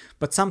easy.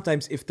 But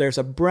sometimes if there's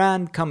a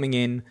brand coming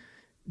in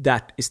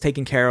that is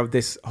taking care of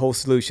this whole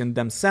solution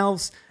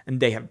themselves, and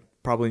they have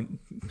probably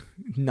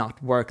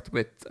not worked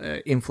with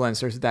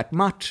influencers that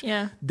much,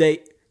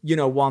 they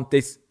want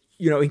this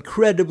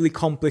incredibly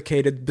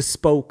complicated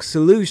bespoke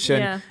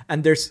solution,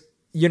 and there's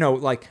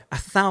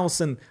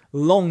 1,000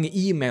 long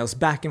emails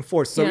back and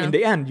forth. So in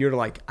the end, you're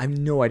like, I have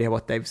no idea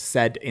what they've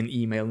said in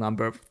email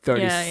number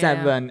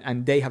 37,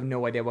 and they have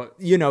no idea what,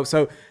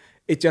 so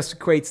it just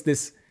creates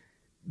this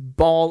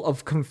ball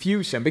of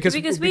confusion. Because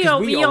we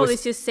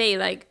always just say,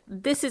 like,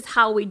 this is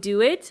how we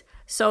do it.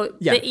 So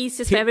the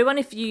easiest for everyone,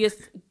 if you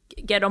just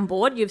get on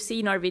board, you've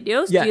seen our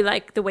videos, do you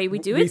like the way we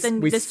do it? Then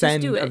we let's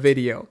send just do it. A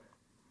video.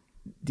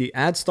 The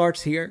ad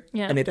starts here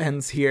and it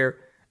ends here.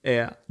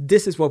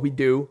 This is what we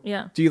do.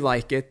 Yeah. Do you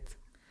like it?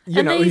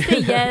 They say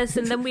yes,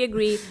 and then we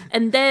agree,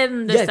 and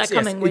then they start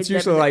coming with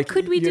them. Like,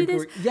 could we do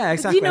this? Yeah,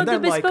 exactly. You know, the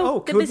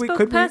bespoke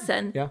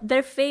person,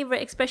 their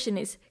favorite expression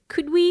is,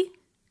 could we?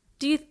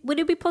 Would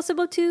it be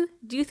possible to?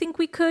 Do you think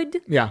we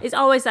could? Yeah. It's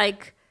always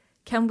like,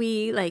 can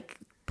we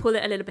pull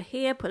it a little bit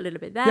here, pull a little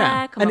bit there?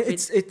 Yeah. And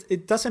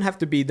it doesn't have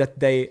to be that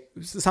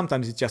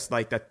sometimes it's just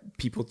like that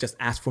people just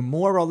ask for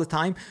more all the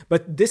time,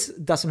 but this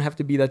doesn't have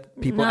to be that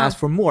people ask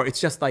for more.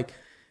 It's just like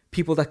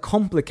people that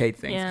complicate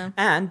things. Yeah.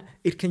 And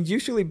it can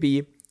usually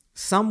be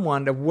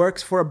someone that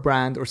works for a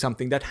brand or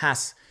something that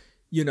has,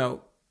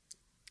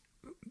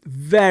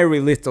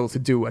 very little to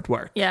do at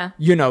work. Yeah.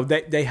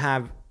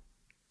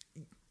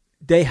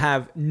 They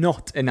have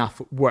not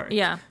enough work.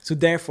 Yeah. So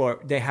therefore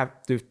they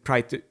have to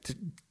try to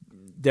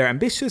they're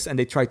ambitious and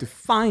they try to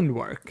find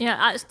work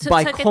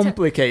by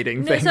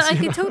complicating things. So I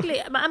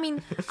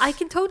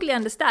can totally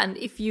understand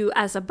if you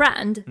as a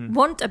brand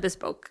want a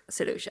bespoke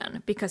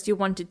solution because you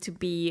want it to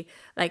be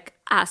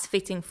as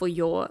fitting for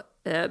your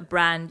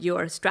brand,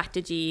 your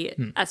strategy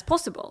as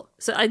possible.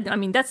 So I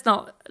mean that's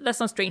not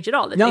strange at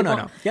all. That No. they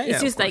Yeah,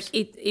 it's just of like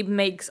it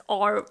makes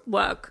our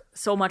work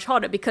so much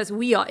harder because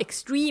we are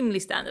extremely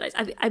standardized.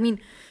 I mean,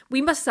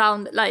 we must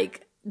sound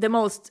like the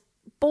most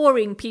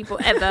boring people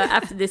ever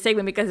after this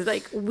segment because it's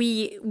like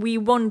we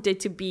want it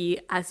to be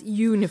as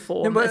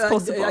uniform as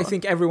possible. I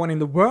think everyone in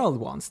the world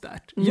wants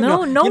that. No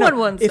one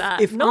wants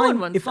that.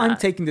 If I'm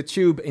taking the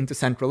tube into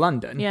central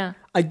London, yeah.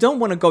 I don't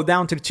want to go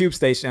down to the tube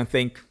station and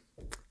think,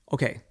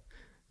 okay,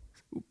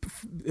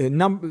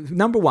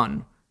 number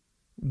one,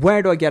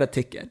 where do I get a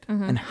ticket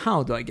and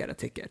how do I get a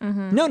ticket?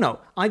 No,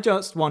 I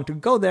just want to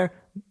go there,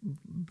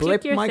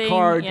 blip my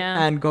card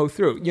and go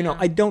through. You know,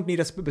 I don't need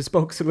a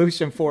bespoke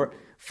solution for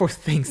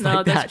things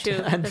like that.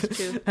 That's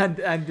true.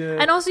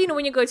 And also, you know,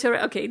 when you go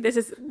to this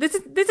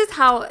is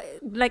how,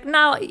 like,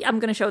 now I'm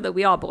going to show that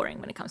we are boring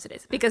when it comes to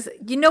this, because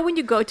you know when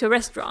you go to a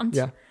restaurant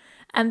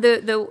and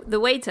the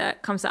waiter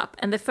comes up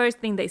and the first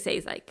thing they say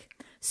is like,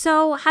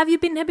 so have you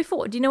been here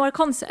before? Do you know our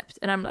concept?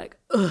 And I'm like,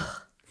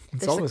 ugh.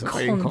 It's always a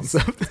vague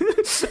concept.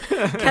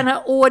 Can I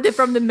order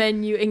from the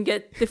menu and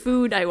get the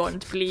food I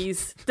want,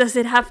 please? Does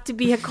it have to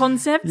be a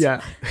concept?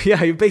 Yeah.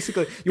 You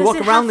basically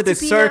walk around in this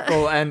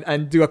circle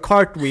and do a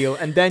cartwheel,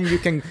 and then you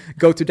can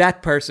go to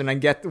that person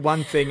and get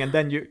one thing, and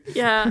then you.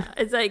 Yeah,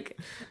 it's like,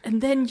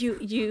 and then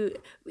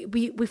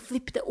we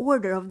flip the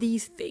order of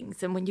these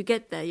things, and when you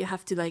get there, you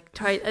have to like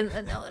try. And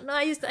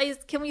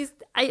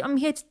I'm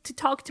here to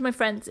talk to my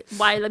friends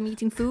while I'm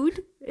eating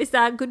food. Is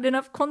that a good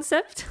enough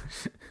concept?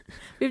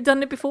 We've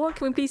done it before.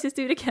 Can we please just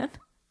do it again?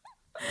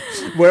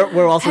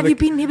 We're also. Have you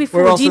been here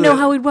before? Do you know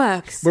how it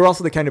works? We're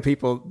also the kind of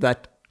people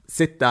that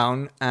sit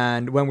down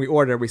and when we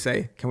order, we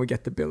say, "Can we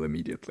get the bill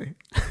immediately?"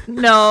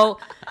 No,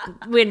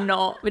 we're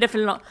not. We're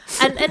definitely not.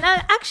 And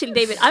actually,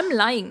 David, I'm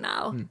lying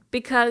now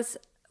because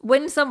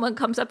when someone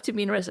comes up to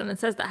me in a restaurant and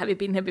says that, have you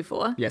been here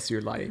before? Yes,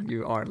 you're lying.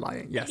 You are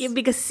lying. Yes. Yeah,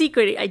 because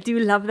secretly, I do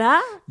love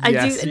that.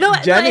 Yes. I do. No,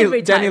 Jenny, not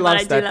every time, Jenny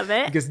loves but I do that love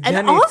it. because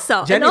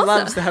Jenny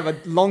loves to have a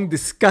long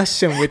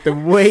discussion with the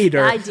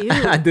waiter. I do.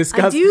 And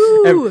discuss. I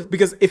do.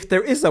 Because if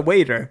there is a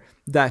waiter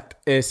that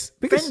is,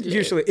 because friendly.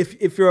 Usually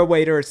if you're a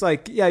waiter, it's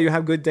like, yeah, you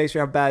have good days, you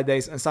have bad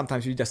days, and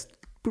sometimes you just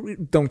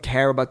don't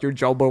care about your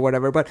job or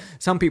whatever. But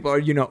some people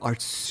are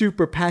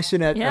super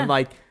passionate and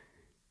like.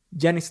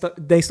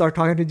 They start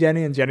talking to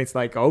Jenny, and Jenny's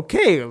like,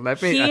 "Okay,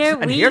 let me."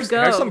 Here's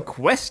some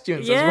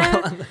questions as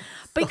well.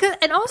 Because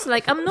and also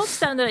like I'm not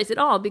standardized at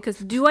all. Because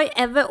do I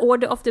ever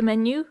order off the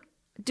menu?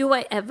 Do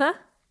I ever?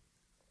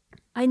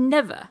 I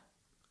never.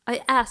 I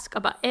ask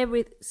about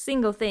every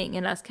single thing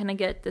and ask, "Can I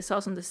get the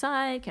sauce on the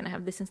side? Can I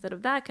have this instead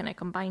of that? Can I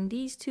combine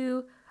these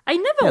two?" I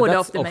never order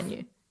off the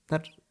menu.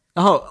 Okay.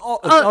 I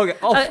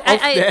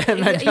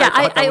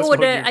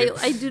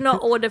do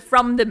not order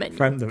from the menu.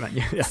 From the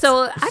menu, yes.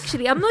 So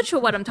actually, I'm not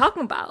sure what I'm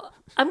talking about.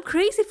 I'm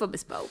crazy for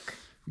bespoke.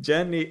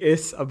 Jenny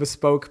is a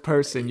bespoke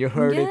person. You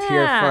heard it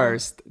here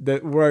first.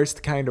 The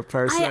worst kind of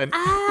person.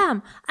 I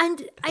am,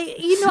 and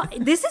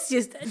this is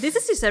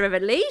just a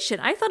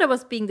revelation. I thought I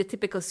was being the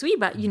typical Swede,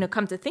 but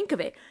come to think of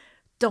it,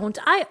 don't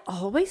I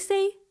always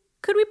say,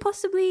 "Could we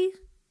possibly?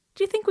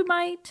 Do you think we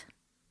might?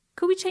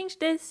 Could we change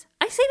this?"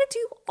 I say that to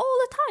you all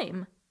the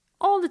time.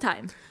 All the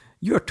time.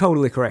 You're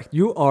totally correct.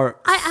 You are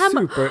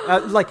super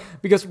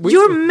because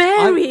you're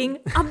marrying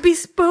a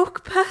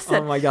bespoke person.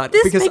 Oh my god!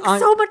 This makes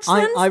so much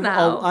sense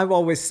now. I've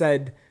always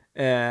said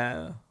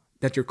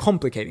that you're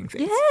complicating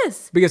things.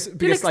 Yes.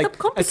 Because like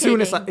as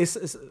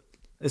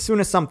soon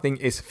as something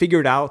is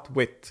figured out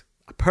with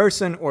a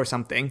person or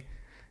something,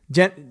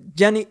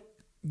 Jenny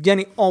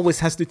always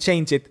has to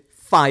change it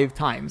 5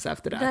 times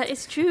after that. That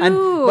is true.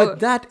 But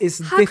that is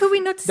how could we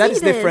not see that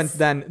is this? different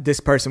than this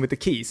person with the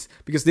keys,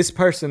 because this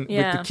person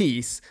with the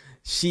keys,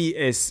 she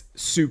is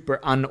super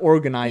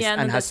unorganized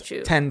and has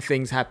 10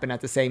 things happen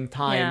at the same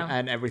time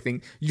and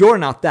everything. You're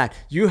not that.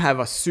 You have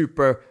a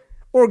super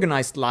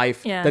organized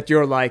life that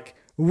you're like,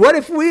 what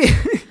if we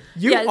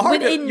You are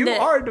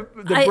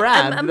the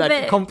brand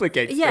that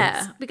complicates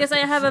things. Because I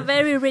have a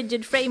very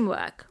rigid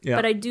framework,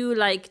 but I do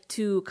like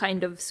to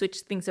kind of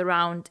switch things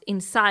around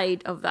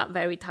inside of that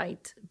very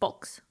tight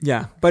box.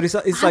 Yeah, but it's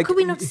How like... How could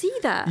we not see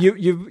that?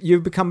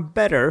 You've become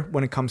better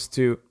when it comes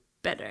to...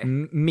 Better.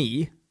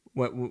 Me.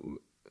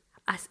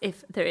 As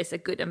if there is a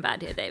good and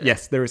bad here, David.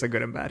 Yes, there is a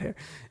good and bad here.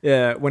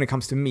 When it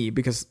comes to me,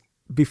 because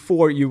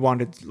before you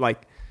wanted to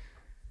like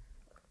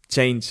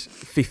change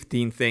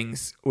 15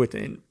 things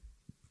within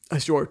a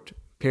short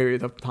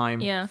period of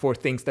time for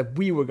things that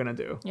we were gonna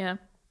do. Yeah.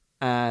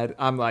 And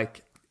I'm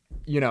like,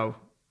 and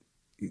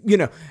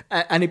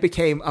it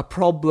became a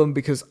problem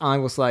because I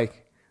was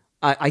like,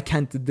 I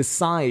can't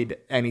decide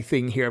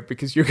anything here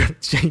because you're gonna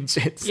change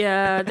it.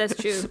 Yeah, that's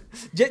true.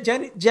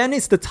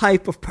 Jenny's the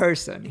type of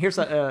person. Here's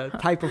a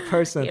type of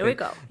person. Here we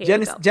go.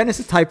 Jenny's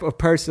the type of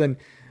person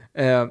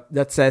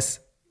that says,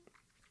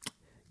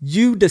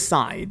 you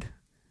decide,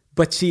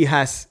 but she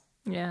has.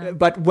 Yeah.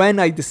 But when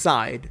I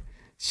decide,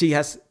 she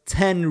has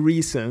 10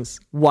 reasons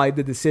why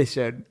the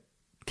decision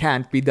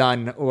can't be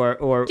done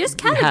or just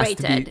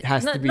calibrated.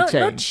 Has to be changed.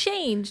 Not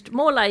changed.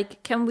 More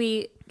like, can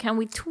we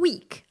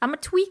tweak? I'm a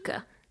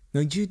tweaker.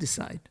 No, you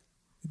decide.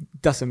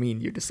 Doesn't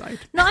mean you decide.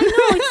 No, I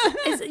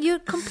know. You're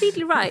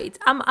completely right.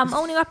 I'm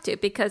owning up to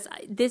it because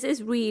this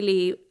is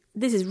really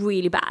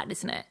bad,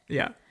 isn't it?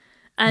 Yeah.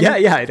 And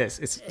yeah, it is.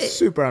 It's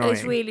super annoying.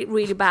 It's really,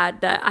 really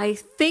bad that I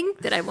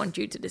think that I want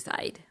you to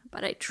decide,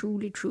 but I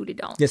truly, truly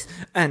don't. Yes,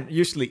 and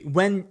usually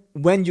when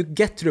you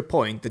get to the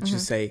point that you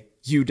say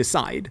you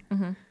decide,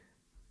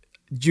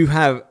 you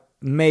have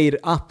made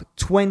up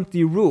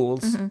 20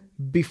 rules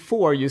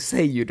before you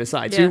say you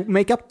decide. So you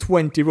make up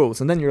 20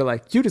 rules, and then you're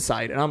like, you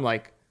decide, and I'm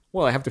like,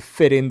 well, I have to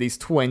fit in these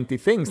 20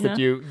 things that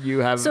you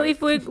have. So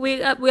if we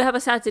have a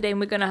Saturday and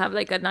we're gonna have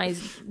like a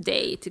nice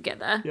day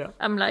together,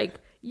 I'm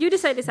like, you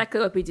decide exactly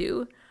what we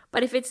do.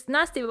 But if it's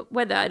nasty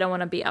weather, I don't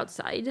want to be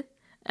outside.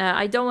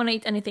 I don't want to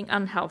eat anything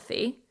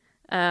unhealthy.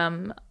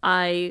 Whatever.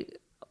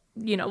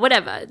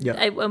 Yeah.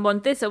 I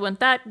want this, I want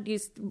that.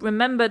 Just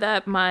remember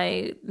that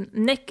my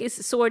neck is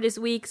sore this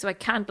week, so I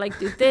can't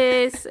do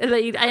this. And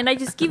I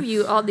just give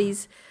you all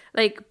these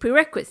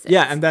prerequisites.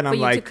 Yeah, and then for I'm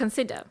you like, to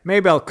consider.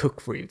 Maybe I'll cook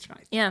for you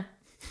tonight. Yeah,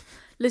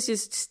 let's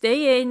just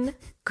stay in,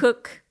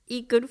 cook,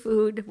 eat good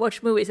food,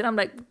 watch movies, and I'm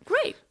like,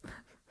 great.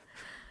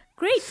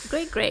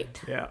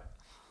 Yeah,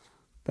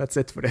 that's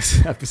it for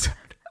this episode.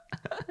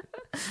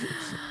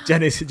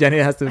 Jenny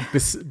has to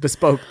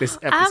bespoke this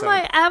episode.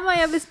 Am I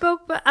a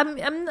bespoke? But I'm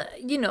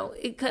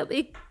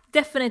it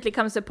definitely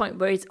comes to a point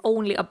where it's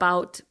only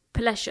about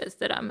pleasures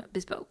that I'm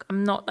bespoke.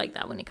 I'm not like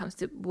that when it comes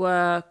to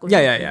work. Or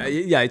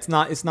Yeah. It's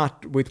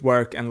not with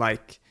work and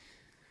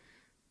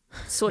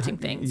sorting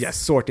things. Yes,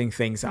 sorting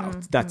things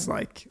out. That's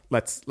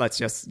let's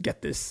just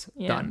get this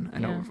done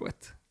and over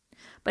with.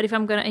 But if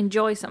I'm gonna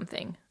enjoy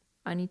something,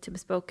 I need to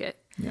bespoke it.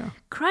 Yeah.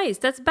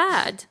 Christ, that's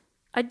bad.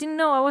 I didn't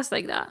know I was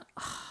like that.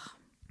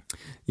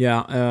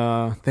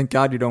 Yeah, thank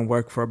God you don't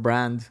work for a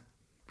brand,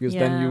 because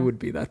then you would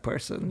be that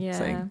person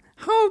saying,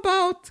 "How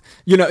about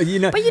you know?"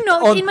 But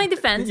in my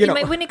defense,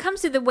 when it comes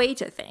to the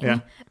waiter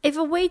thing, if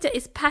a waiter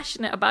is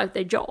passionate about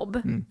their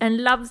job and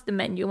loves the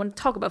menu, want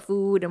to talk about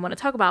food and want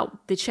to talk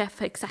about the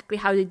chef exactly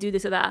how they do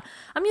this or that,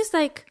 I'm just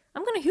like,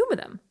 I'm gonna humor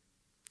them.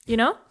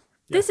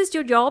 This is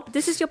your job.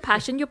 This is your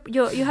passion.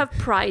 You have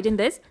pride in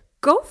this.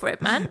 Go for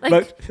it, man.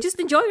 Just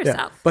enjoy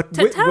yourself. But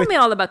tell me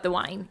all about the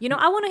wine.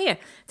 I want to hear.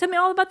 Tell me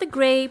all about the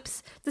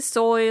grapes, the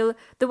soil,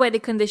 the weather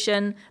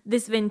condition,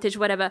 this vintage,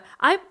 whatever.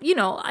 I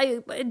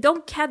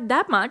don't care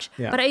that much,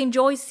 but I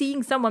enjoy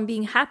seeing someone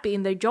being happy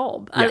in their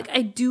job.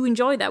 I do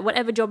enjoy that,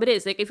 whatever job it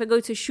is. If I go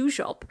to a shoe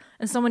shop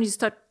and someone just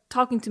start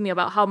talking to me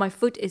about how my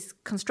foot is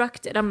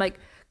constructed, I'm like,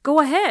 go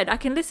ahead. I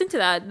can listen to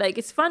that.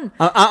 It's fun.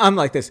 I'm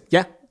like this.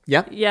 Yeah.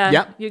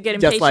 You get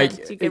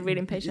impatient. You get really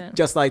impatient.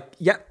 Just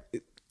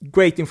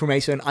great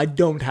information. I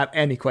don't have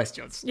any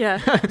questions.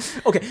 Yeah.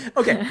 Okay.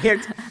 Here.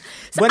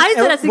 So I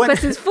started asking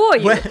questions for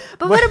you.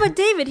 But what about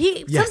David?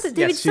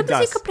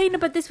 Sometimes he complained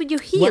about this with your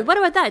heel. What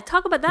about that?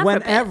 Talk about that.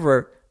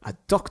 Whenever a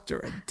doctor,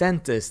 a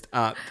dentist,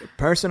 a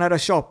person at a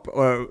shop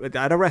or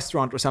at a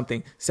restaurant or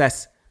something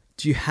says,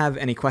 "Do you have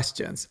any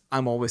questions?"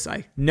 I'm always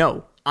like,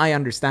 "No, I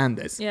understand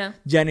this." Yeah.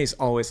 Jenny's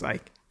always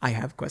like, "I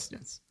have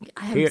questions."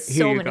 I have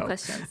so many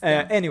questions.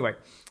 Anyway.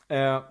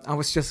 I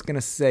was just going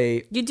to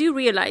say... You do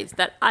realize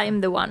that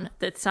I'm the one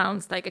that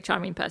sounds like a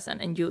charming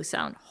person and you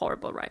sound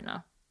horrible right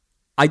now.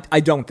 I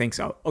don't think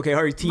so. Okay,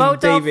 are you team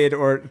David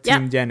or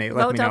team Jenny?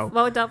 Let me know.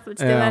 Vote up.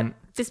 Let's do it.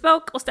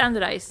 Bespoke or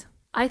standardize?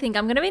 I think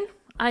I'm going to win.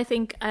 I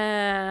think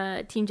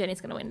team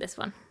Jenny's going to win this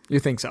one. You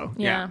think so?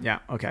 Yeah.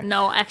 Okay.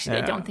 No, actually,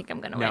 I don't think I'm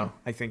going to win. No,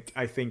 I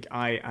think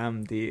I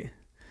am the...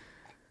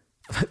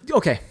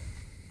 Okay.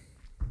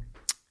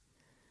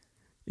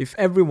 If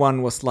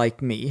everyone was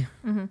like me,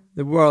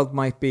 the world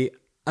might be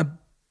a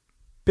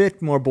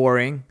bit more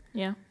boring.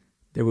 Yeah.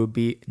 There would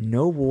be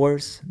no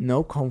wars,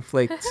 no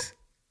conflicts.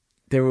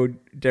 there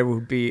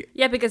would be...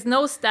 Yeah, because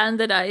no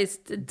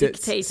standardized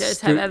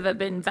dictators have ever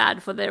been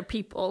bad for their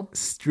people.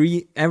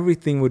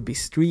 Everything would be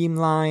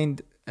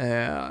streamlined.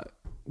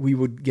 We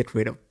would get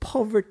rid of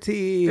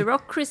poverty.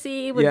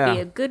 Bureaucracy would be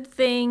a good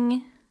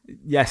thing.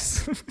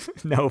 Yes.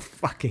 No,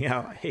 fucking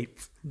hell. I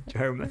hate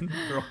German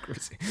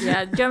bureaucracy.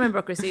 Yeah, German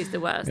bureaucracy is the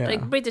worst. Yeah.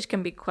 British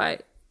can be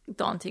quite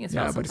daunting as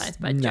well sometimes,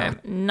 but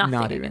nothing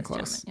not even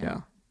close.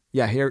 German.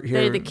 Yeah. Here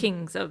they're the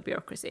kings of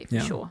bureaucracy for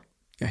sure.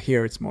 Yeah,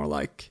 here it's more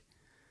like,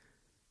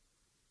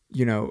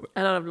 a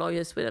lot of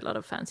lawyers with a lot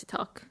of fancy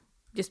talk,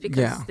 just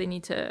because they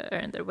need to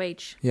earn their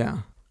wage. Yeah.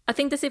 I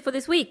think that's it for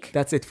this week.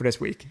 That's it for this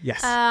week.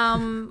 Yes.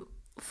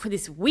 For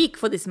this week,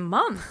 for this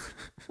month.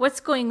 What's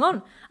going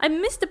on? I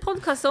missed the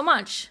podcast so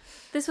much.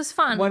 This was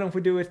fun. Why don't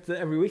we do it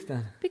every week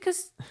then?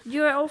 Because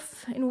you're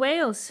off in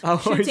Wales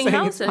shooting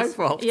houses. It's my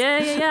fault.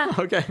 Yeah.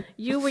 Okay.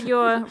 You with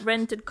your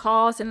rented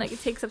cars, and it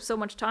takes up so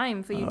much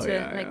time for you to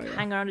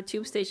hang around a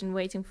tube station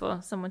waiting for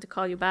someone to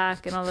call you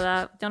back and all of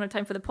that. Don't have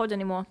time for the pod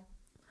anymore.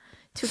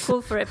 Too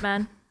cool for it,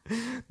 man.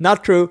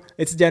 Not true.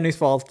 It's Jenny's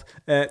fault.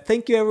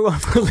 Thank you everyone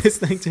for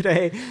listening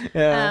today.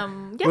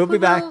 We'll be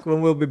back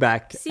when we'll be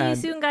back. See you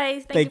soon,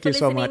 guys. Thank you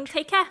for listening. So much.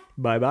 Take care.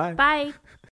 Bye-bye. Bye.